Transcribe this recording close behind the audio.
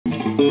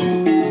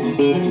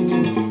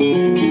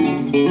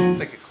It's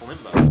like a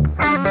kalimba.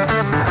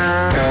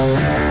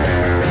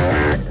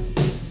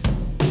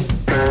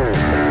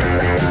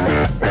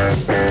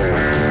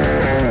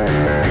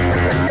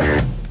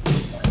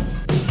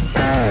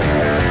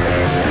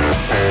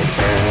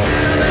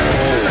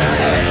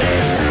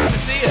 Good to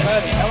see you,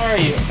 honey. How are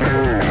you?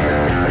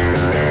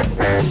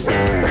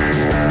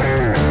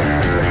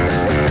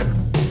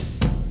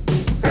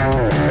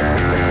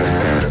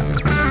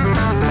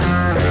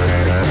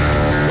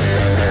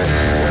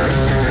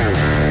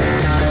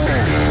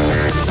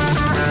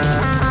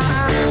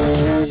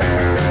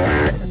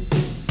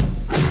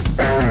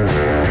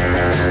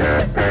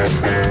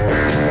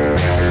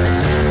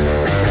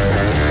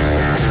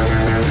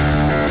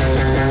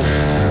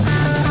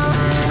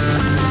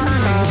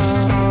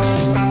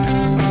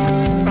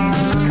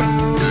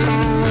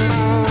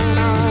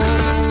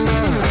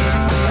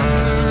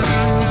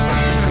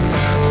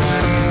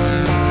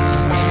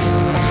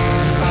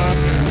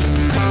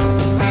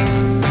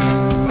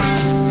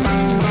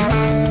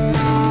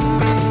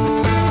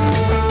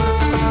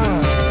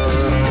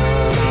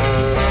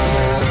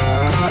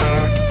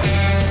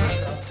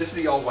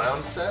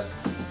 All-wound set,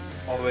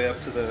 all the way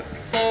up to the,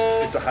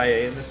 it's a high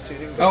A in this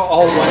tuning. Oh,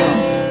 all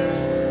wound.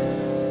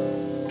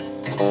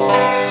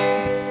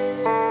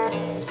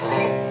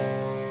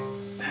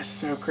 That's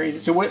so crazy.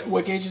 So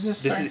what gauge is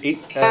this? This Sorry? is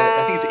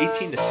I think it's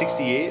 18 to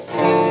 68.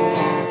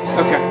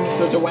 Okay,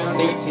 so it's a wound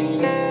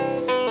 18.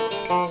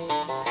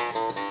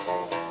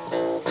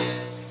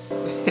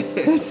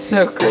 That's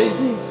so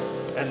crazy.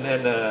 And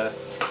then,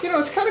 you know,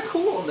 it's kind of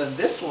cool. And then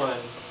this one,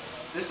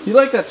 this is... You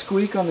like that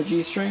squeak on the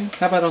G string?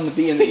 How about on the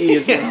B and the E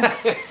as well?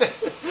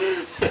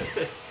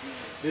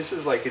 This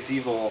is like its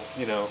evil,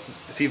 you know,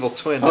 its evil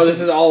twin. Oh,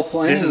 this is all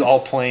planes? This is all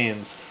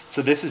planes.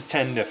 So this is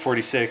 10 to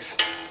 46.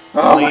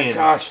 Oh plane. my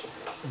gosh.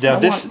 Now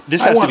this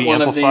has to be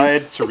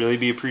amplified to really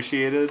be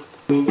appreciated.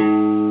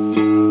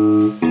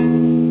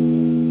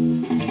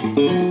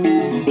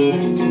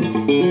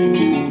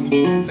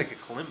 It's like a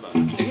kalimba.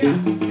 Yeah,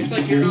 it's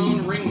like your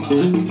own ring mod.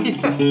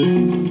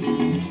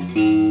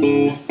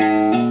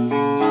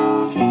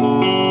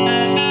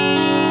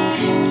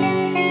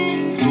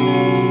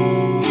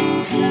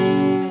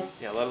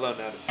 Yeah, let alone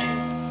out of tune.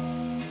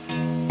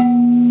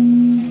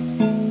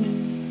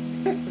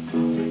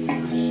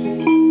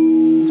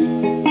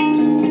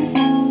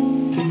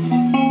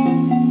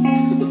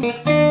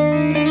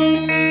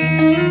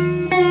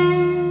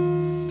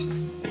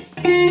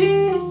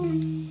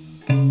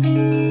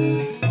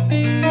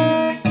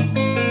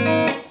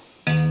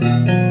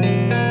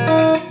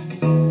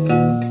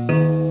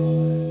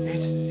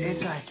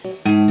 It's like...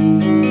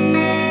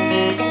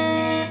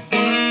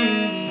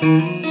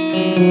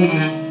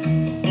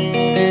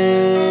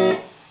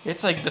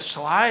 It's like the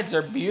slides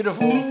are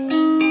beautiful. It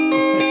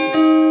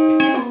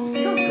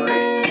feels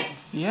great.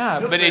 Yeah,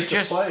 Feels but great it to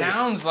just play.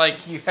 sounds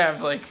like you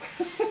have like...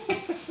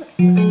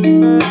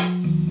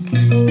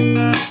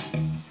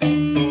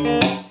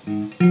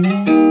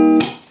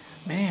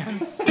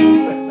 Man.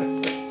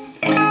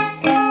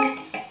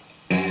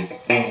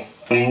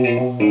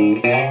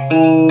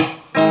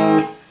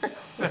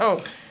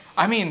 So,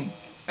 I mean,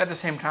 at the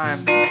same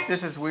time,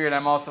 this is weird.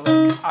 I'm also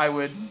like, I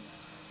would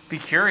be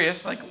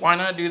curious, like, why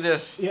not do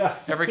this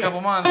every couple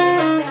months?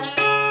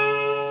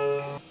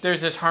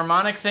 There's this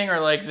harmonic thing or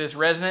like this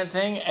resonant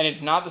thing, and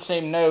it's not the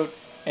same note,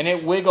 and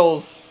it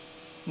wiggles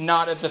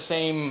not at the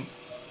same...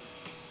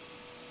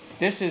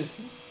 This is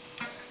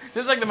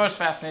like the most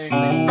fascinating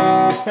thing.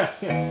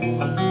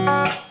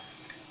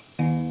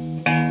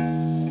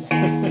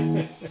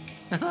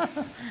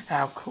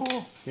 How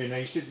cool. Here, now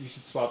you should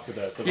swap for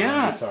the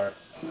Yeah. guitar.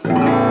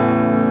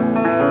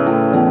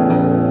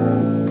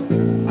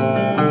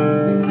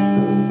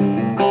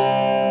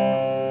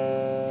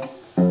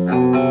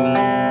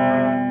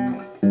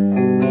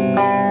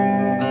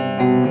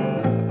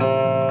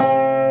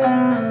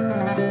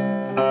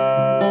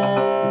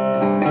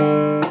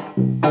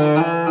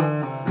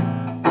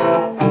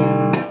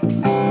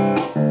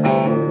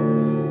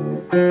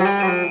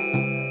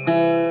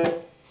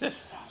 This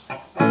is awesome.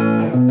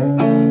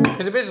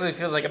 Because it basically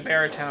feels like a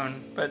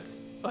baritone, but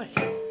like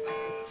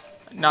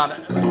not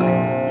a...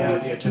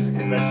 Yeah, just a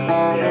conventional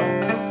scale.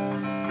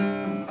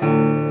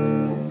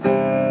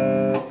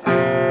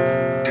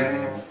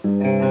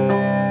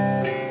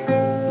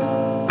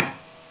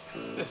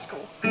 This is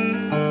cool.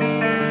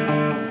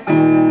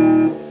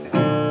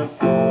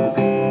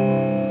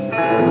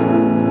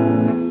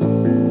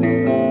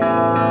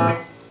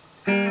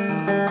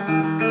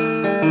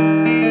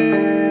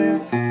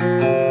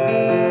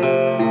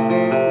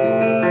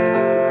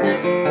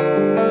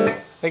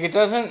 Like it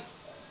doesn't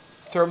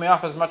throw me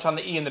off as much on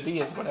the E and the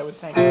B as what I would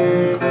think.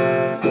 Yeah,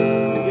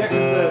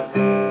 because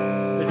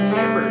the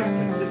timbre is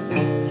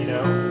consistent. You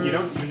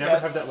know, you never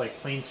have that like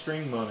plain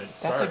string moment.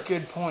 That's a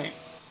good point.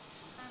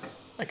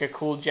 Like a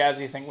cool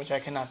jazzy thing, which I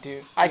cannot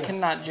do. I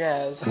cannot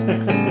jazz.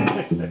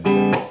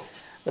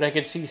 But I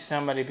could see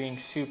somebody being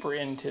super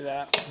into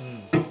that.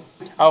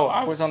 Oh,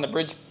 I was on the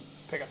bridge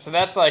pickup. So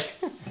that's like...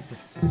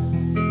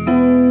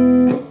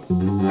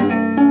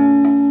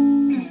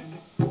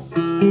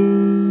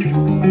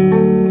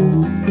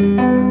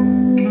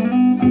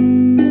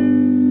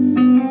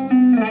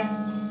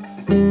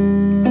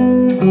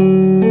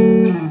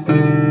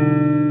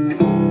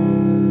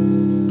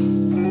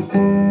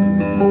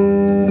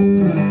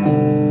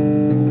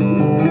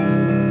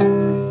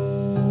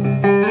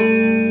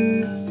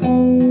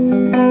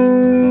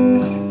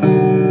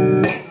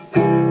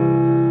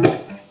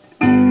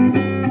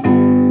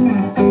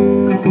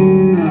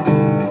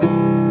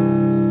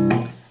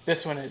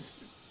 This one is,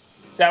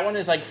 that one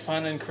is like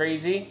fun and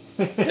crazy.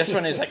 This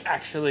one is like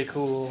actually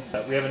cool.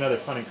 We have another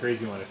fun and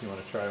crazy one if you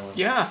want to try one.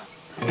 Yeah.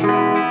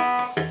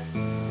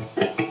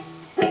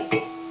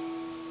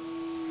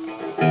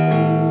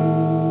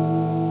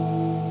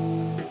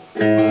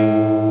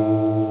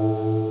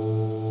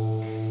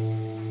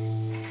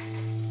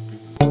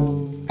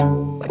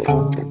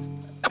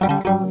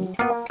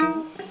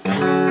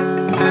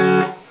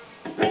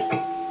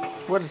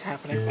 What is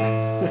happening?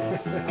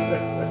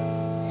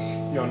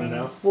 You want to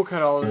know? We'll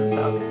cut all of this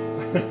out.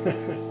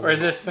 Or is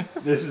this?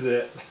 This is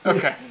it.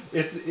 Okay.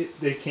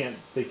 They can't.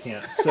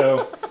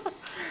 So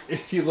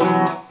if you look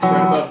right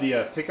above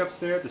the pickups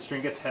there, the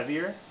string gets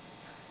heavier.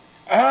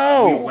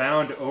 Oh. We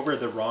wound over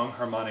the wrong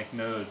harmonic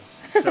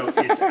nodes, so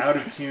it's out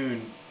of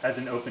tune as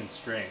an open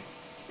string.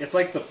 It's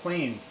like the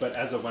planes, but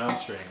as a wound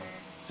string.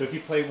 So if you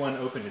play one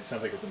open, it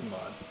sounds like a ring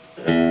mod.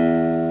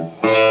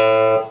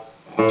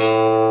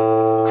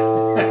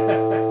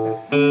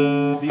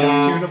 The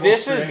untunable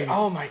This strings. is,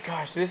 oh my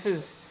gosh, this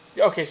is,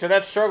 okay, so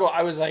that struggle,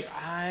 I was like,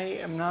 I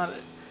am not,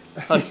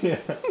 like, Yeah.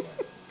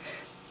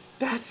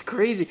 That's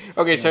crazy.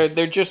 Okay, so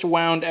they're just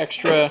wound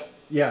extra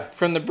Yeah.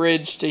 from the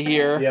bridge to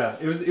here. Yeah.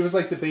 It was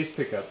like the bass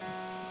pickup.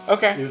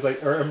 Okay. It was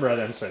like, or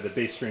rather, I'm sorry, the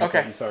bass strings that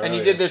Okay, you saw and earlier.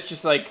 you did this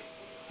just like,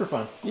 for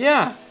fun.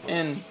 yeah,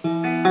 and...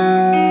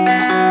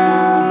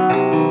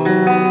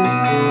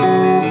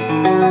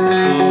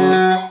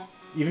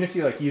 Even if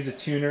you like use a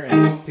tuner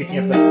and it's picking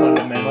up that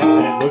fundamental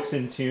and it looks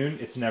in tune,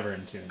 it's never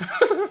in tune.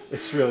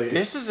 It's really...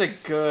 This is a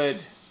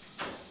good...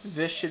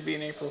 This should be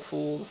an April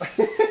Fool's.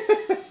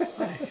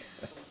 Like,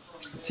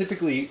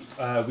 typically,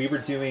 we were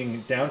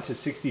doing down to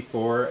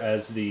 64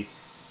 as the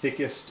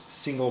thickest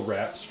single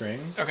wrap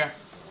string. okay.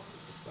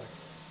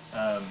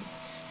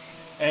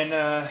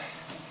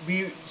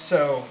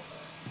 So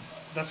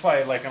that's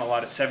why like on a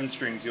lot of 7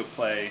 strings you'll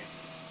play,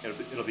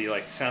 it'll be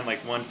like sound like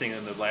one thing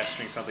and the last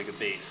string sounds like a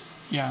bass.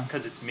 Yeah.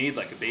 Because it's made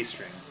like a bass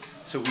string.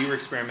 So we were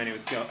experimenting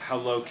with how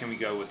low can we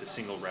go with a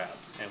single wrap,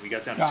 and we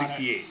got down to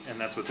 68,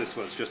 and that's what this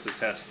was, just a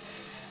test.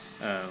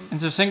 And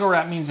so single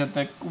wrap means that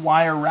the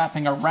wire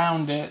wrapping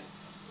around it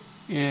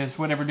is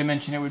whatever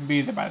dimension it would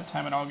be that by the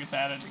time it all gets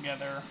added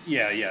together.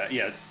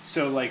 Yeah.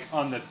 So like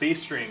on the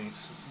bass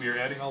strings, we were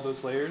adding all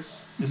those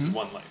layers. This is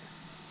one layer.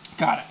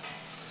 Got it.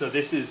 So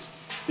this is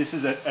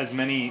as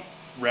many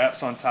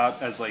wraps on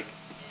top as like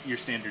your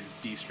standard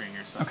D string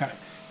or something. Okay.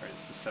 Right,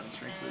 it's the 7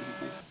 strings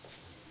basically.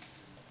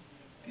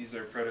 These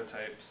are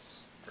prototypes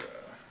for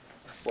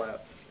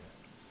flats.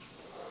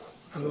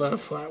 I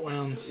love flat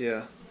wounds.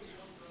 Yeah,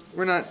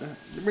 they're not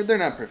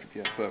perfect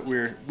yet, but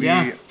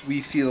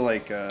we feel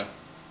like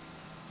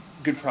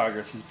good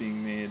progress is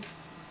being made.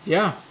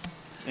 Yeah.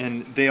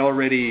 And they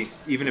already,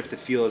 even if the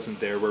feel isn't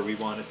there where we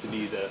want it to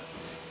be, the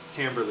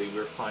timbrely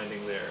we're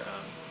finding they're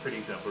pretty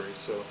exemplary.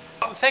 So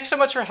thanks so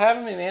much for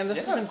having me, man.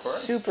 This has been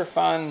super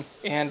fun,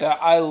 and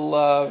I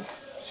love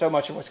so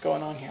much of what's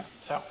going on here.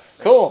 So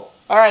cool.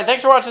 All right,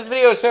 thanks for watching this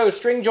video. So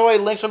String Joy,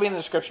 links will be in the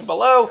description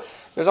below.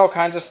 There's all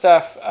kinds of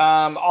stuff.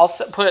 I'll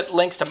put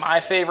links to my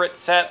favorite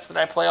sets that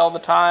I play all the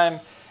time.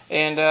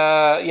 And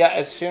yeah,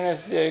 as soon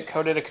as the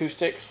coded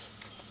acoustics,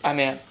 I'm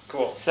in.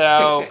 cool.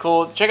 So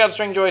cool. Check out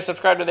String Joy,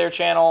 subscribe to their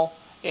channel,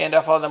 and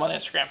follow them on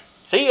Instagram.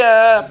 See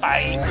ya.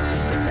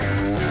 Bye.